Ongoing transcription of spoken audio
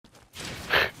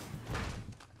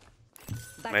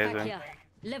Backpack Amazing. here.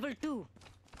 Level 2.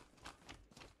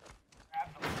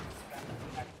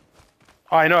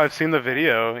 Oh, I know. I've seen the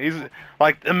video. He's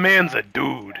like the man's a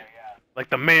dude. Like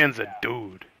the man's a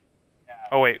dude.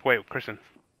 Oh wait, Christian.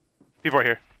 People are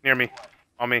here near me,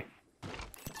 on me.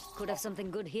 Could have something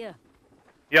good here.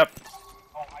 Yep.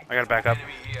 I gotta back up.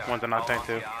 One's a knock tank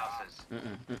too.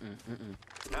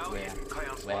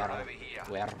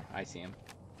 Where? I see him.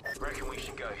 Reckon we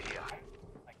should go here.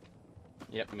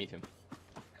 Yep, me too.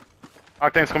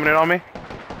 Knock tank's coming in on me.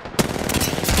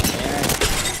 Yeah,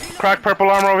 Crack purple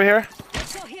armor over here.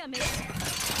 Let's go here, mate.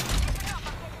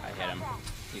 I hit him.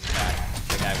 He's cracked.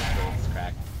 The guy with bullets is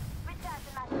cracked.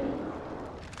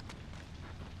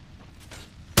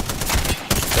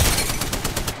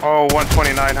 Oh,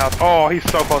 129 house. Oh, he's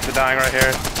so close to dying right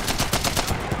here.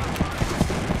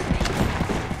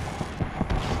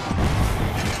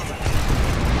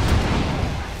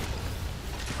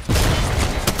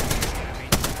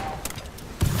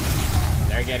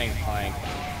 They're getting flanked.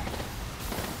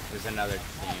 There's another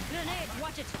team. Grenade,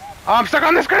 watch it. Oh, I'm stuck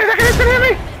on this grenade. That grenade's gonna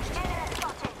hit me.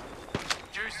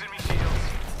 Juicing me shields.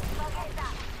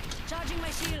 Charging my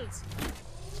shields.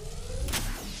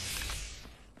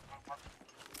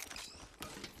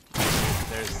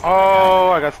 There's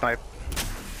Oh, I got sniped.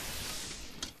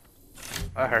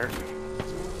 That hurt.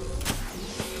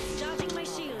 Charging my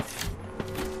shields.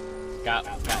 got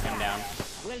him down.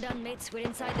 Well done, mates. We're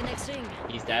inside the next ring.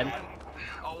 He's dead.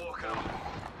 I'll walk up.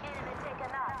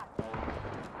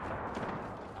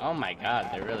 Oh my god,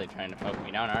 they're really trying to poke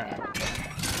me down, aren't they?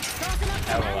 Crossing up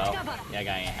to LOL. cover. That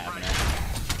guy ain't having it.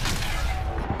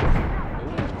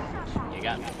 Ooh, you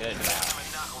got me good. I'm a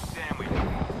knuckle sandwich.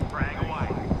 Brag away.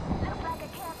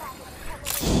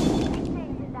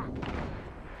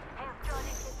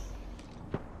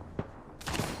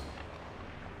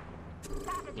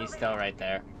 He's still right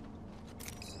there.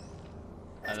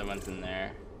 Other one's in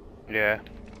there. Yeah.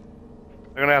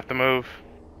 They're gonna have to move.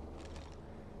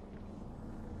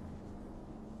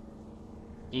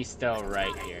 He's still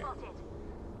right here.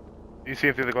 You see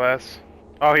him through the glass?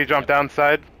 Oh, he jumped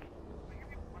downside.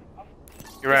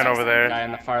 He ran over there. Guy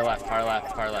on the far left, far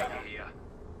left, far left.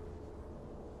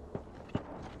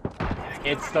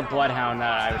 It's the bloodhound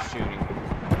that I was shooting.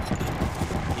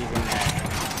 He's in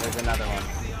there. There's another one.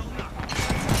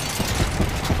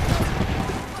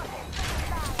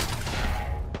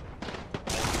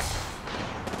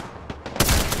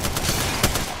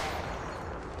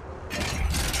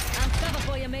 I'm cover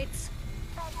for you, mates.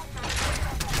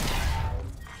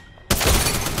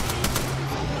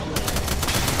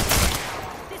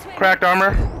 This way, Cracked armor.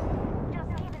 I'm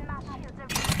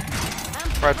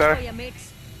Right there. For you,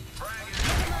 mates.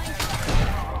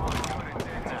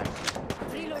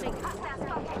 Reloading.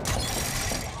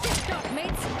 Get shot,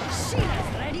 mates.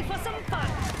 Sheila's ready for some fun.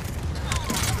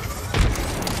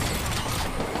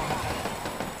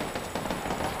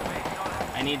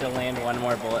 I need to land one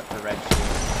more bullet for red shield.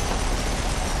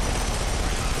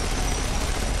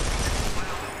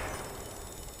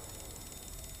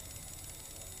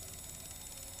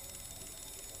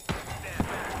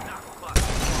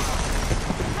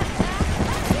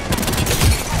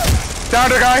 Down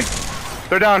the guy.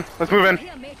 They're down. Let's move in.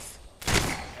 Here, mates.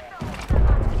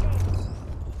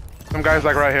 Some guys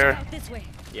like right here. Out this way.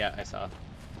 Yeah, I saw.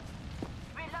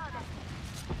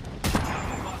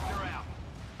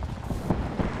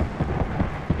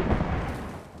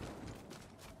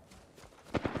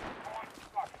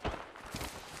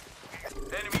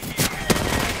 Enemy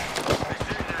here.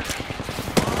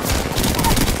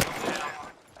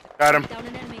 Got him. Down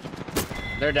an enemy.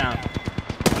 They're down.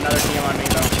 Another team on me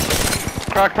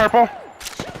though. Cracked purple.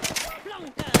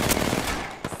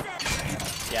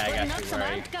 Yeah, I got Not you. some Where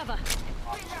are you? armed cover.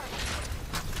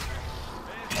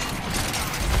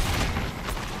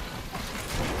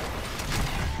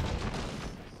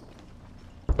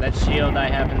 That shield I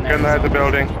have in there. Getting inside the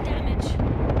building. Damage.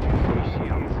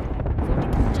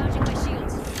 Charging my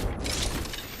shields.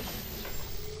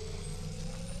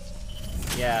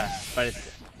 Yeah, but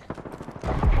it's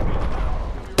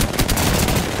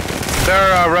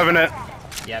They're Revenant.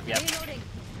 yep. Reloading.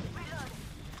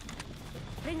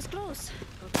 Rings close.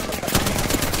 Getting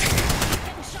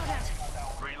shot at.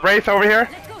 Wraith over here.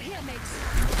 Let's go here, mates.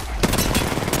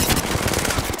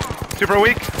 Super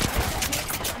weak.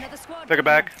 Another squad. Take it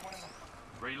back.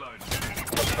 Reload.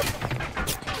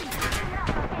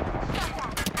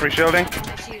 Reshielding.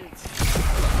 My shields.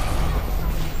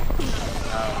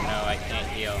 Oh no, I can't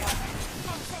heal.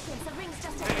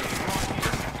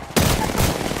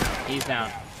 He's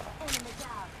down.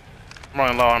 I'm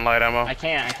running low on light ammo. I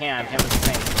can't. I'm hit with the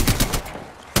thing.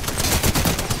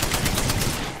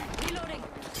 Reloading.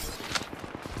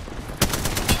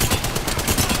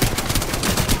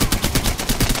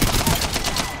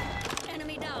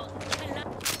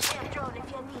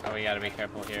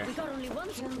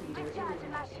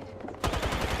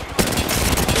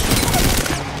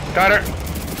 Got her.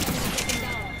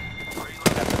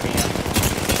 Got the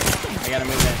VM. I gotta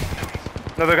move in.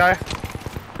 Another guy.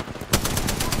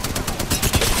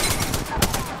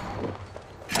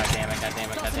 God damn it, god damn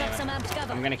it, god Tossing up damn some it. amped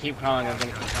cover. I'm gonna keep crawling, I'm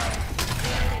gonna keep crawling.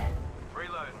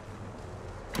 Reload.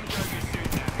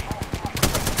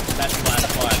 That's the last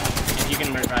squad. If you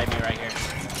can revive me right here.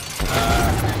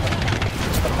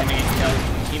 Let me go.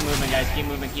 Keep moving, guys. Keep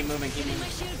moving, keep moving, keep My moving.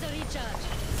 shields are recharged.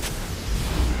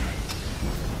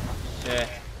 Shit.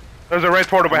 There's a red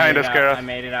portal behind us, I Kara.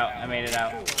 made it out, I made it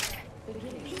out.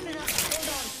 Healing up.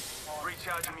 Hold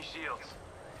Recharging me shields.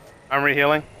 I'm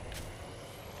rehealing.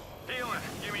 Healing.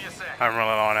 Give me a sec. I'm really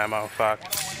low on ammo. Fuck.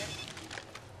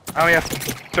 I only have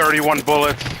 31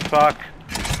 bullets. Fuck. on.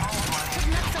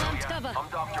 Putting up some amped cover. I'm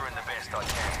doctoring the best I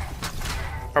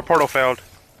can. Our portal failed.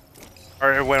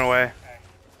 Or it went away.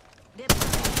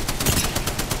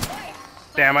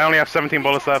 Damn, I only have 17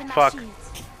 bullets left. Fuck.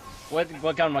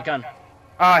 What gun, what gun?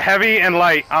 Heavy and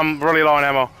light. I'm really low on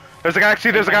ammo. There's a guy.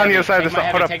 Actually, there's a guy on the other side of the stuff.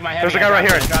 Hold up. There's a guy right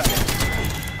here.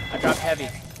 I dropped heavy.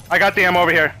 I got the ammo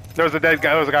over here. There's a dead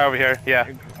guy. There's a guy over here. Yeah.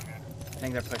 I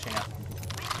think they're pushing up.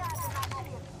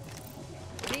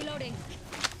 Reloading.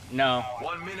 No,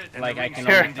 1 minute and like the I can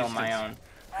Here. only kill my own.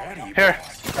 Here.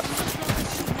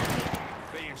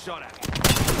 being shot at.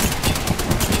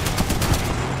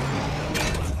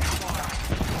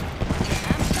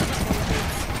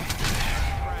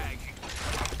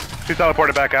 She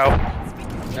teleported back out.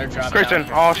 They're dropping Christian,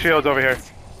 down. all shields over here.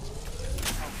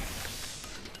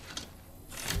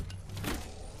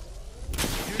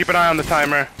 Keep an eye on the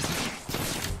timer.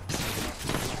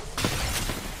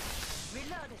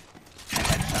 Reloading. I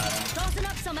headshot him. Tossing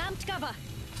up some amped cover.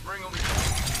 Bring on me.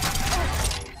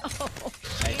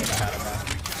 I headshot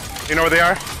him. You know where they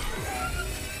are?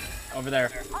 Over there.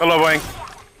 Hello, wing.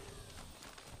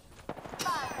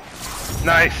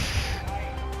 Nice.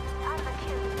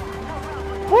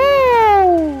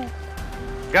 Woo!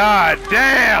 God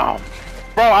damn!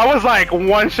 Bro, I was like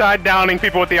one shot downing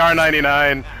people with the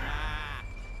R99.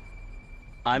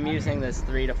 I'm using this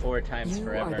 3 to 4 times You are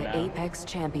forever the now. Apex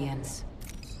champions.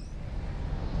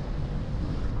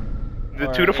 The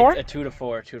Or 2 to 4? A 2 to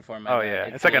 4, 2 to 4. My Oh bad.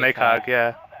 yeah, it's like the an ACOG,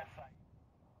 yeah.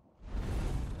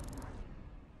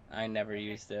 I never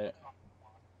used it.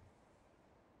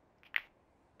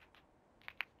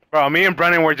 Bro, me and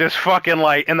Brennan were just fucking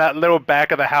like in that little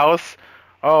back of the house.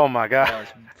 Oh my That god. was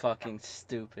fucking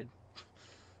stupid.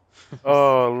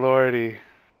 Oh lordy.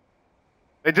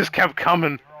 They just kept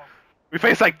coming. We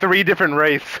faced like 3 different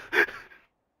wraiths.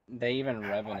 They even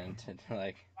revenanted,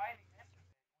 like...